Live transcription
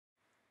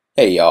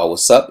Hey y'all,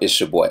 what's up? It's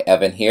your boy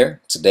Evan here.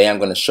 Today I'm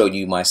going to show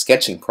you my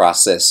sketching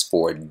process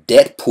for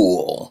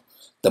Deadpool,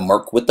 the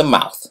merc with the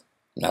mouth.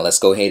 Now let's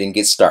go ahead and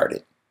get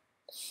started.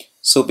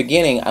 So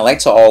beginning, I like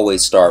to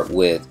always start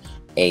with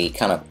a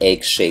kind of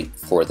egg shape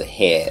for the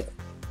head.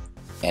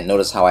 And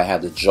notice how I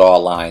have the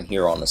jawline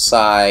here on the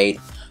side.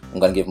 I'm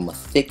going to give him a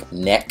thick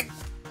neck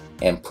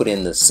and put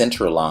in the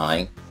center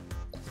line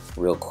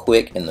real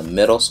quick in the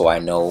middle so I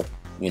know,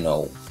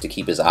 to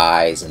keep his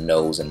eyes and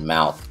nose and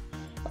mouth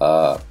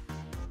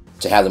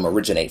to have them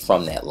originate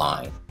from that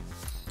line.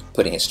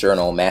 Putting his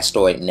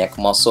sternomastoid neck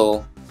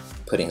muscle,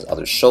 putting his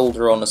other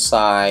shoulder on the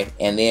side,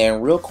 and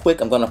then real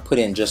quick I'm going to put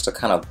in just a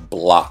kind of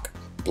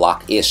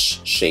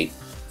block-ish shape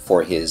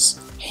for his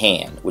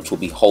hand, which will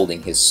be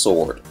holding his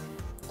sword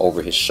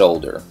over his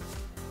shoulder.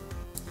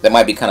 That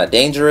might be kind of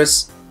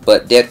dangerous,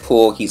 but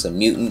Deadpool, he's a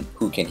mutant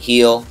who can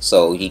heal,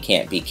 so he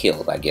can't be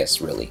killed, I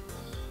guess, really.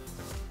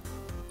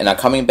 And now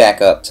coming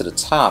back up to the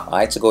top, I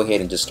like to go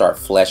ahead and just start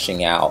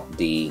fleshing out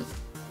the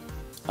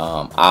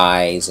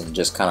eyes and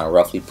just kind of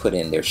roughly put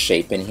in their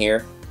shape in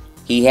here.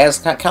 He has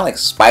kind of like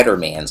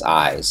Spider-Man's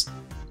eyes,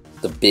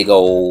 the big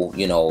old,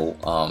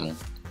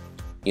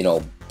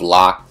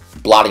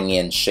 blotting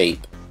in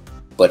shape,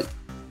 but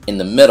in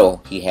the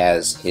middle he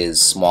has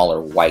his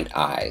smaller white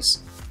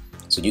eyes.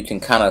 So you can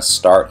kind of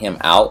start him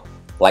out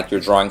like you're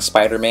drawing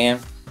Spider-Man,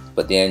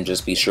 but then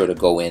just be sure to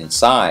go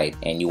inside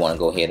and you want to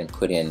go ahead and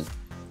put in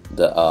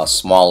the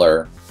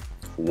smaller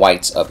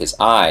whites of his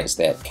eyes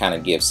that kind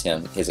of gives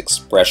him his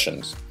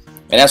expressions.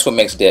 And that's what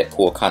makes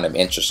Deadpool kind of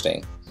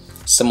interesting.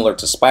 Similar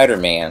to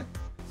Spider-Man,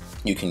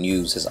 you can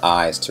use his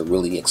eyes to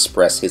really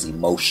express his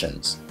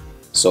emotions.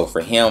 So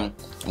for him,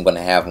 I'm going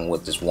to have him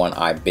with this one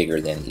eye bigger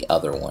than the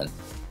other one.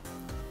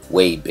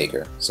 Way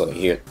bigger. So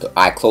here, the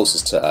eye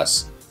closest to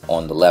us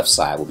on the left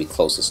side will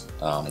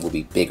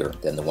be bigger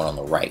than the one on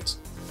the right.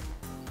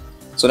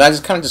 So now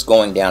just kind of just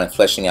going down and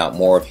fleshing out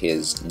more of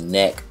his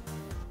neck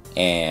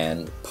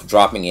and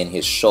dropping in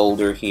his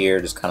shoulder here,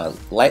 just kind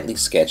of lightly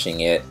sketching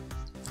it.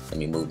 Let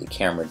me move the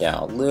camera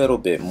down a little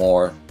bit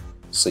more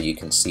so you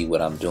can see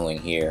what I'm doing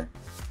here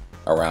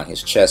around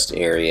his chest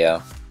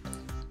area,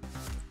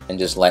 and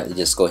just lightly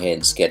just go ahead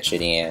and sketch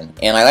it in.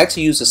 And I like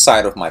to use the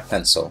side of my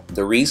pencil.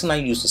 The reason I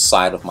use the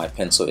side of my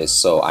pencil is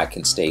so I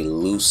can stay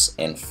loose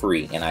and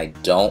free, and I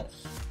don't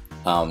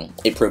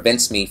it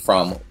prevents me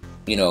from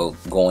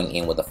going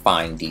in with a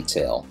fine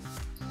detail.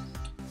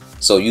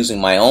 So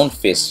using my own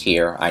fist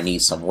here, I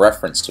need some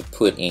reference to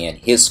put in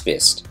his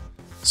fist.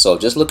 So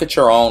just look at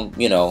your own,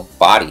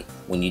 body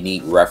when you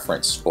need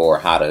reference for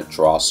how to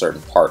draw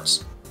certain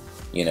parts.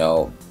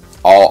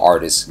 All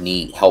artists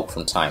need help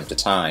from time to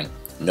time.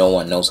 No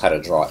one knows how to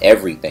draw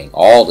everything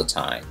all the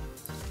time,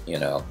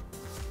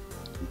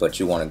 but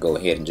you want to go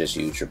ahead and just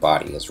use your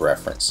body as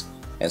reference.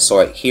 And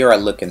so here I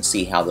look and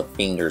see how the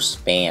fingers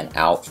span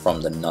out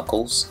from the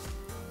knuckles.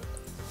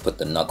 Put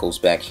the knuckles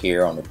back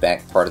here on the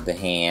back part of the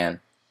hand,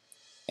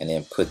 and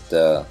then put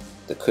the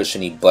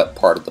cushiony butt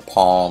part of the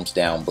palms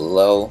down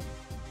below.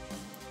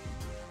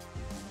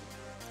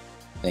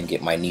 Then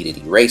get my kneaded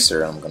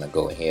eraser. I'm going to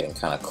go ahead and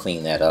kind of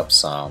clean that up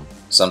some.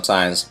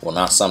 Sometimes, well,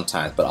 not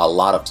sometimes, but a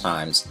lot of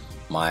times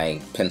my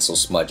pencil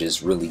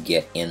smudges really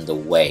get in the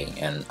way,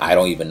 and I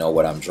don't even know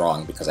what I'm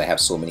drawing because I have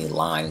so many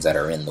lines that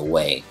are in the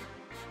way.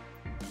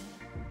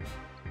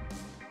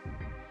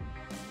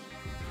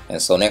 And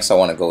so next I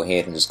want to go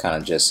ahead and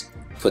just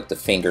put the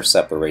finger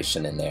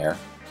separation in there.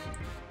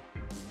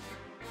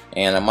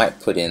 And I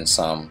might put in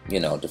some,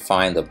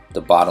 define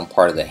the bottom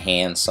part of the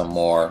hand some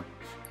more.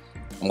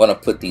 I'm going to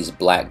put these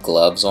black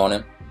gloves on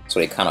him so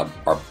they kind of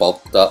are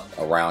bulked up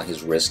around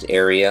his wrist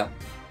area.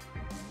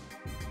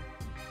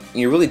 And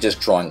you're really just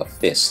drawing a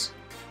fist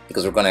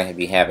because we're going to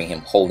be having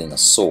him holding a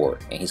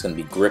sword, and he's going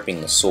to be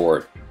gripping the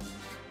sword.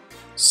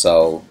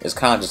 So it's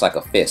kind of just like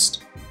a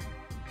fist.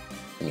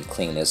 Let me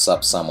clean this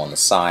up some on the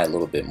side a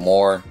little bit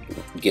more.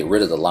 Get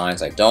rid of the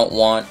lines I don't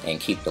want and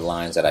keep the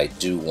lines that I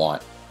do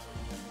want.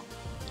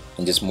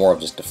 And just more of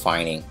just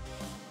defining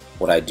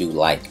what I do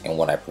like and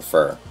what I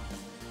prefer.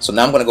 So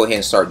now I'm going to go ahead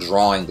and start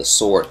drawing the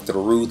sword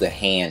through the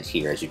hand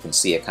here. As you can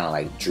see, I kind of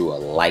like drew a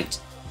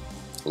light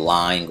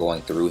line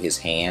going through his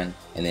hand.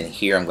 And then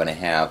here I'm going to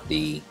have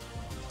the,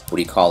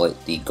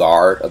 the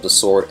guard of the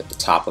sword at the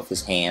top of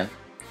his hand.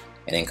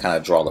 And then kind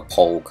of draw the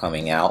pole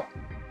coming out.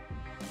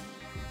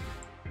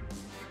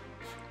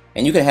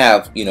 And you can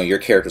have, your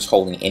characters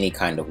holding any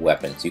kind of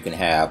weapons. You can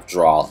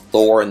draw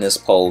Thor in this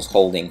pose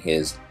holding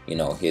his,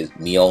 his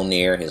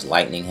Mjolnir, his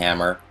lightning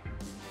hammer.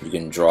 You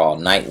can draw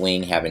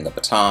Nightwing having a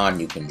baton.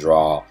 You can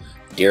draw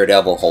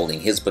Daredevil holding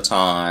his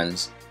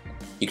batons.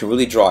 You can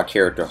really draw a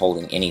character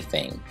holding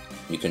anything.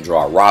 You can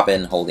draw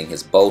Robin holding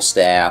his bow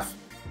staff,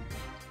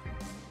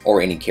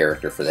 or any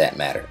character for that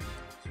matter.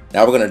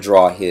 Now we're going to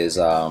draw his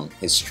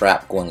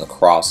strap going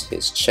across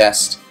his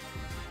chest,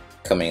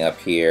 coming up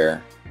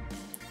here.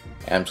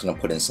 And I'm just going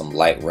to put in some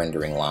light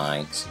rendering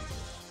lines.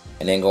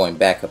 And then going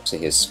back up to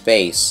his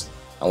face,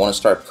 I want to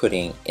start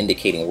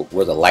indicating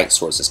where the light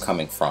source is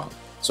coming from.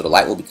 So the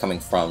light will be coming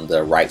from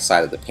the right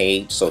side of the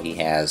page, so he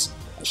has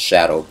a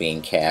shadow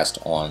being cast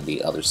on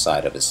the other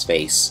side of his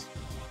face.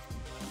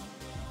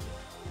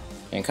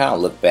 And kind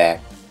of look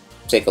back,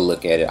 take a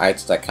look at it. I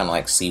kind of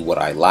like see what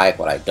I like,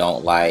 what I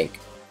don't like.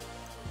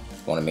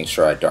 I want to make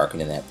sure I darken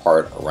in that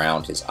part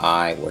around his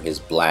eye where his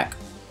black,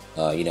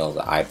 you know,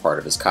 the eye part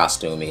of his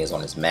costume is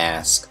on his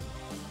mask.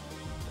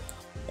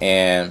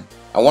 And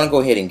I want to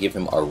go ahead and give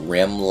him a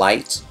rim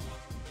light.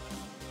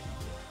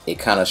 It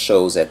kind of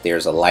shows that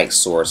there's a light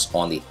source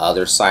on the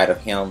other side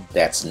of him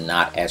that's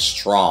not as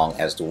strong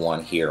as the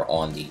one here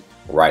on the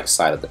right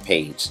side of the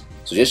page.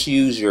 So just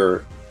use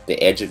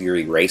the edge of your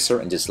eraser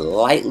and just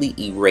lightly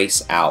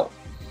erase out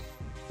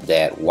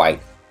that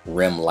white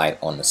rim light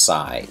on the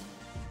side.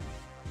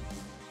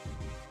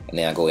 And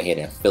then I go ahead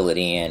and fill it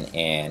in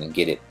and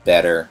get it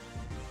better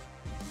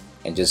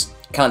and just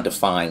kind of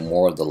define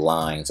more of the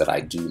lines that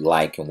I do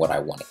like and what I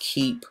want to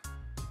keep.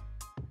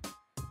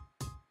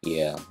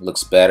 Yeah,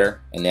 looks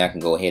better. And then I can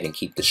go ahead and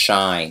keep the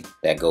shine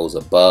that goes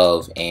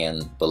above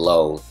and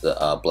below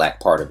the black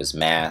part of his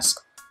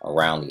mask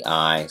around the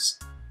eyes.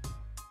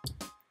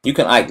 You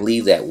can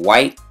leave that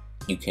white,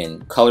 you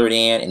can color it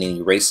in and then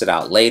erase it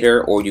out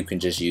later, or you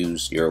can just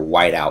use your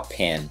whiteout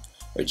pen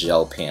or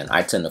gel pen.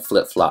 I tend to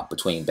flip-flop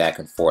between back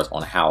and forth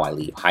on how I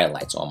leave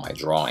highlights on my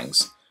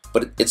drawings.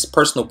 But it's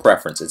personal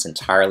preference, it's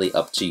entirely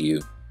up to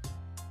you.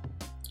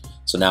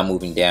 So now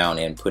moving down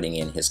and putting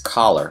in his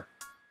collar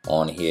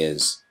on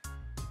his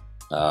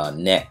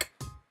neck.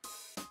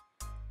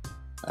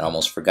 I'd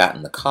almost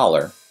forgotten the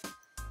collar.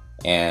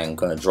 And I'm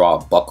going to draw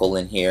a buckle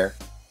in here.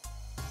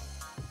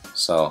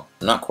 So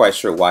I'm not quite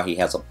sure why he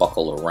has a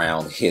buckle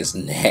around his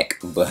neck,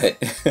 but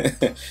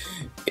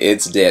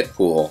it's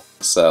Deadpool.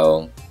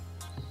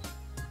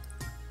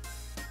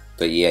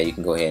 But yeah, you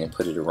can go ahead and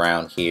put it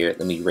around here.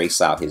 Let me erase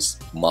out his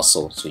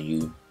muscle so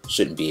you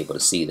shouldn't be able to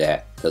see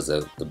that because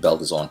the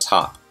belt is on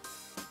top,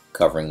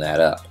 covering that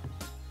up.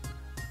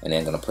 And then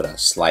I'm going to put a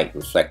slight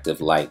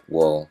reflective light,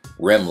 well,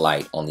 rim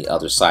light on the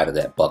other side of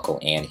that buckle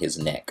and his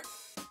neck,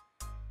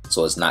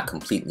 so it's not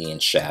completely in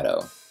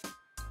shadow.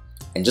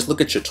 And just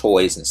look at your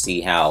toys and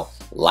see how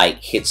light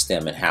hits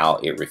them and how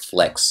it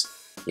reflects.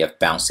 You have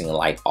bouncing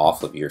light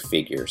off of your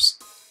figures,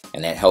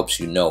 and that helps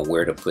you know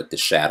where to put the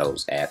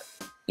shadows at,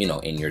 you know,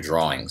 in your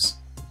drawings.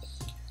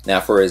 Now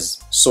for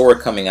his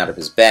sword coming out of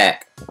his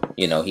back,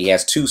 you know, he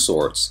has two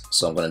swords,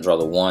 so I'm going to draw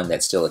the one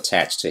that's still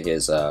attached to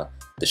his the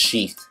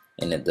sheath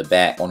in the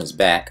back on his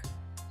back,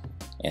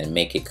 and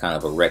make it kind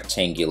of a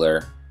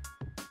rectangular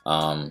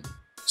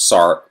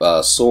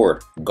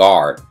sword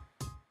guard,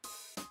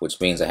 which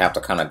means I have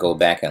to kind of go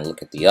back and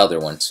look at the other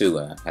one too,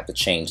 and I have to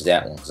change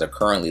that one because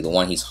currently the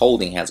one he's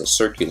holding has a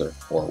circular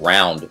or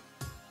round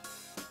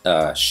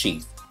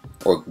sheath,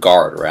 or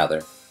guard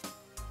rather.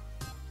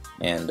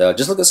 And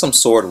just look at some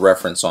sword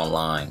reference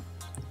online,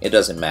 it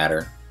doesn't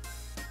matter.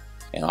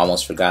 And I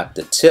almost forgot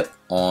the tip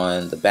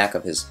on the back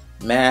of his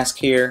mask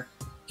here.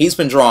 He's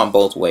been drawn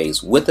both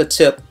ways, with the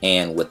tip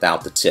and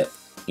without the tip,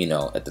 you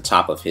know, at the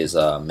top of his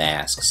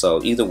mask.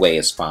 So either way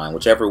is fine,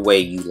 whichever way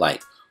you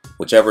like.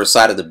 Whichever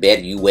side of the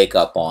bed you wake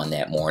up on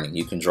that morning,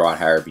 you can draw it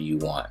however you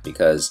want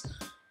because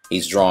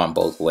he's drawn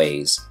both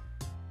ways.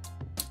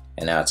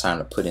 And now it's time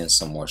to put in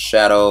some more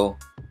shadow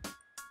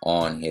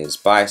on his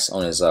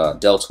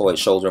deltoid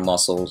shoulder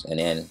muscles, and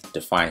then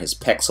define his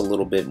pecs a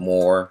little bit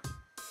more.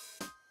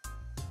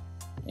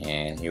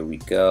 And here we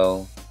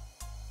go.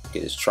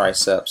 Get his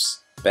triceps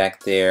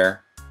back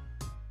there,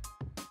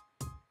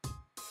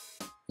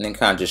 and then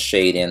kind of just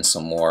shade in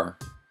some more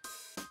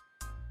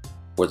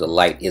where the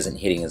light isn't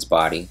hitting his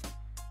body.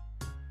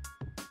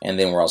 And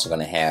then we're also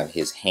going to have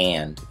his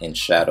hand in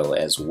shadow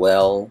as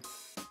well,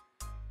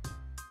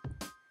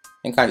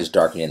 and kind of just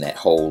darken in that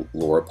whole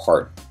lower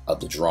part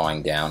of the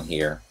drawing down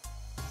here.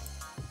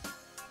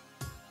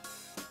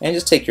 And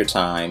just take your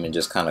time and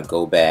just kind of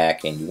go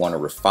back, and you want to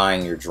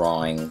refine your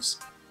drawings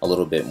a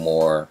little bit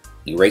more,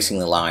 erasing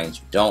the lines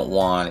you don't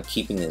want,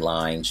 keeping the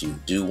lines you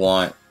do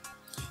want.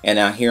 And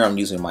now here I'm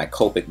using my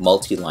Copic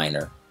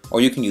multi-liner, or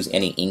you can use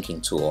any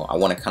inking tool. I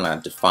want to kind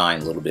of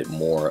define a little bit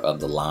more of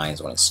the lines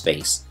on his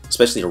face,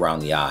 especially around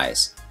the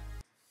eyes.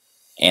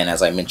 And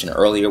as I mentioned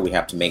earlier, we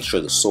have to make sure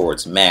the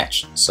swords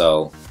match,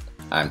 so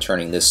I'm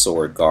turning this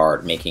sword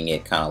guard, making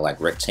it kind of like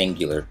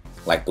rectangular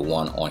like the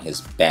one on his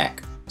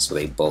back, so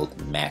they both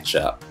match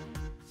up.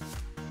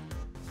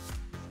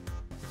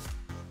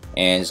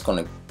 And just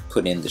going to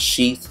put in the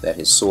sheath that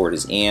his sword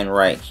is in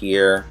right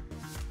here,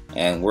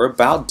 and we're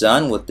about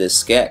done with this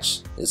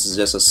sketch. This is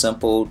just a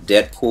simple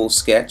Deadpool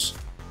sketch.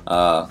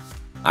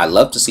 I'd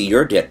love to see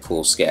your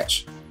Deadpool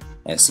sketch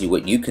and see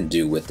what you can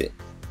do with it.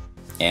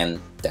 And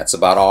that's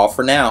about all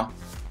for now.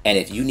 And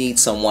if you need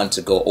someone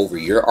to go over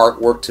your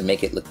artwork to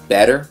make it look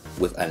better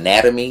with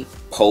anatomy,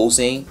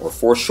 posing, or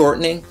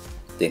foreshortening,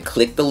 then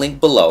click the link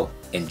below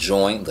and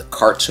join the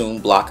Cartoon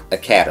Block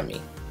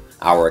Academy.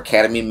 Our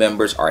Academy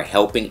members are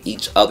helping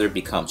each other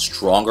become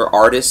stronger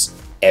artists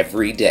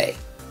every day.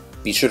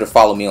 Be sure to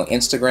follow me on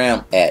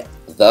Instagram at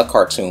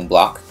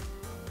 @TheCartoonBlock,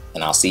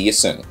 and I'll see you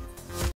soon.